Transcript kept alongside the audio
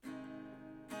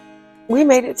We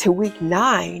made it to week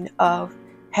 9 of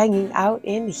hanging out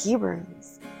in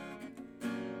Hebrews.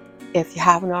 If you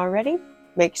haven't already,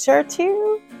 make sure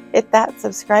to hit that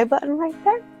subscribe button right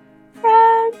there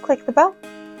and click the bell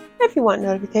if you want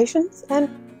notifications. And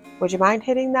would you mind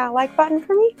hitting that like button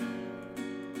for me?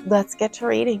 Let's get to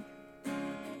reading.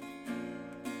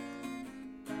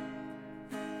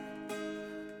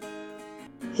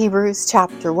 Hebrews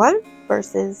chapter 1,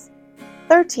 verses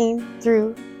 13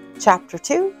 through chapter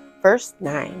 2, verse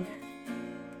 9.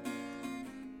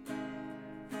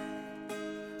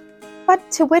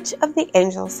 But to which of the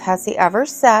angels has he ever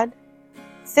said,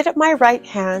 "Sit at my right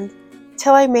hand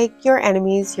till I make your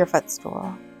enemies your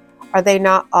footstool"? Are they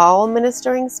not all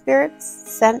ministering spirits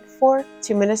sent forth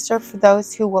to minister for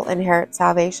those who will inherit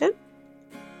salvation?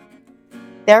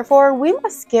 Therefore we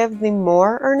must give the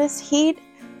more earnest heed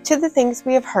to the things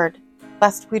we have heard,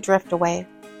 lest we drift away.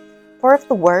 For if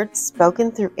the word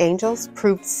spoken through angels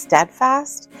proved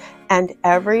steadfast, and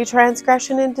every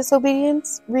transgression and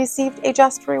disobedience received a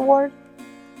just reward,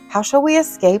 how shall we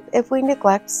escape if we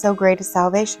neglect so great a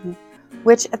salvation,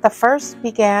 which at the first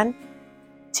began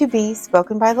to be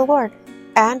spoken by the Lord,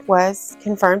 and was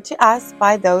confirmed to us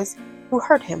by those who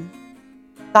heard him?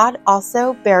 God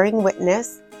also bearing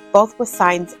witness, both with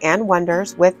signs and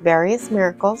wonders, with various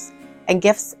miracles and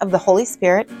gifts of the Holy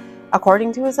Spirit,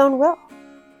 according to his own will.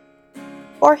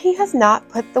 For he has not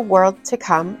put the world to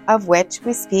come, of which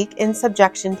we speak, in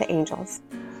subjection to angels.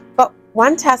 But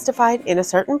one testified in a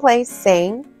certain place,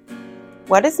 saying,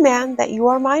 "What is man that you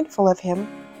are mindful of him,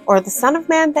 or the Son of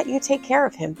Man that you take care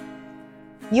of him?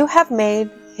 You have made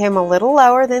him a little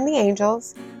lower than the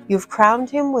angels. You've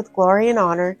crowned him with glory and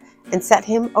honor, and set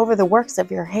him over the works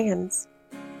of your hands.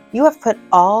 You have put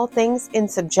all things in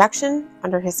subjection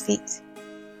under his feet.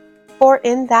 For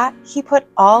in that he put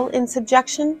all in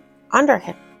subjection under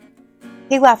him,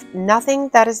 he left nothing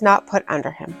that is not put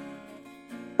under him.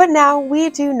 But now we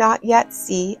do not yet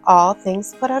see all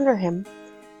things put under him,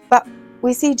 but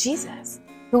we see Jesus,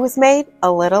 who was made a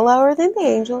little lower than the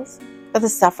angels, for the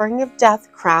suffering of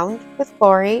death, crowned with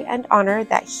glory and honor,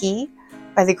 that he,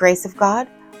 by the grace of God,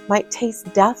 might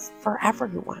taste death for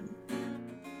everyone."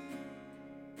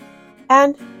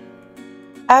 And,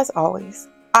 as always,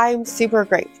 I'm super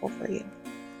grateful for you.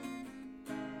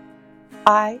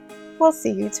 I will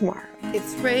see you tomorrow.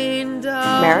 It's rained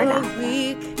all Maranatha.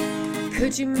 week.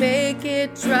 Could you make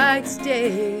it dry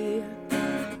today?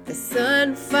 The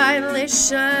sun finally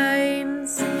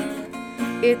shines.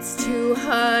 It's too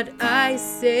hot, I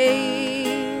say.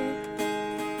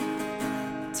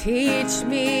 Teach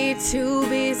me to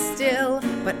be still,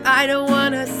 but I don't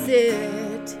wanna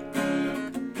sit.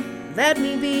 Let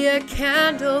me be a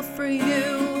candle for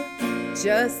you.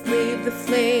 Just leave the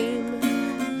flame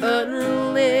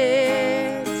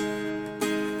unlit.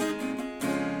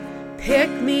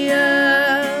 Pick me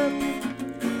up,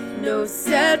 no,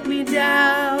 set me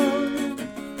down.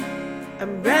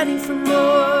 I'm ready for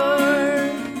more,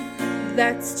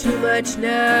 that's too much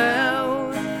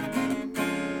now.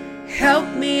 Help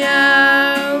me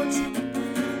out,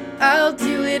 I'll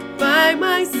do it by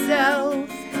myself.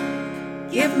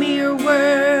 Give me your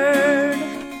word,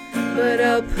 but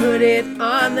I'll put it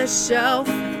on the shelf.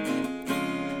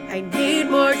 I need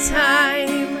more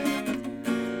time.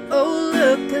 Oh,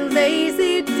 look, a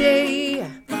lazy day.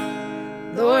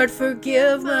 Lord,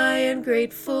 forgive my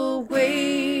ungrateful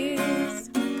ways.